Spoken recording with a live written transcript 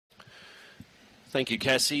Thank you,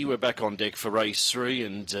 Cassie. We're back on deck for race 3,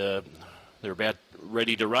 and they're about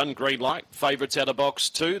ready to run. Green light. Favourites out of box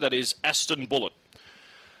 2. That is Aston Bullet.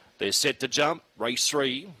 They're set to jump. Race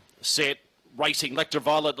 3. Set. Racing. Lectra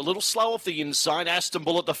Violet a little slow off the inside. Aston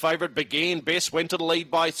Bullet, the favourite, began best. Went to the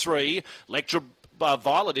lead by 3. Lectra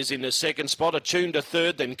Violet is in the second spot, attuned to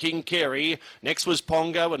third, then King Kerry. Next was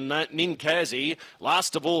Pongo and Ninkazi.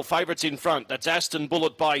 Last of all, favourites in front. That's Aston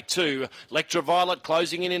Bullet by 2. Lectra Violet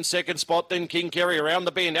closing in second spot, then King Kerry around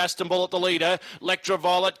the bend. Aston Bullet the leader. Lectra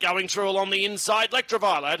Violet going through along the inside. Lectra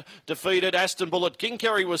Violet defeated Aston Bullet. King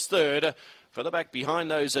Kerry was third. Further back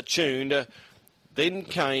behind those attuned. Then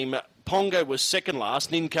came Pongo was second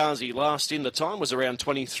last. Ninkazi last in. The time was around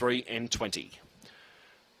 23:20.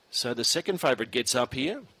 So the second favourite gets up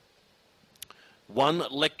here. 1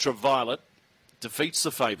 Lectra Violet defeats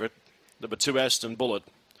the favourite, number 2 Aston Bullet.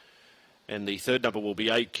 And the third number will be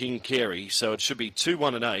 8 King Kerry. So it should be 2,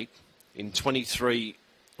 1 and 8 in 23,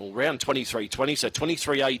 or around 23:20. So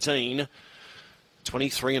 23:18,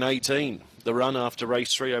 23 and 18. The run after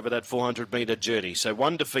race 3 over that 400 metre journey. So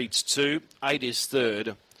 1 defeats 2, 8 is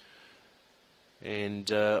third.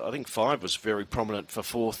 And I think 5 was very prominent for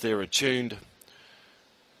fourth there, attuned.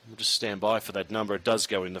 We'll just stand by for that number. It does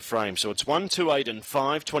go in the frame. So it's 1, 2, 8 and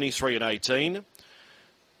 5, 23 and 18.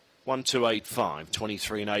 1, 2, 8, 5,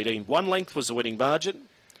 23 and 18. 1 length was the winning margin.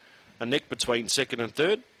 A neck between second and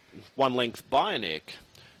third. 1 length by a neck.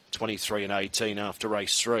 23 and 18 after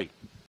race 3.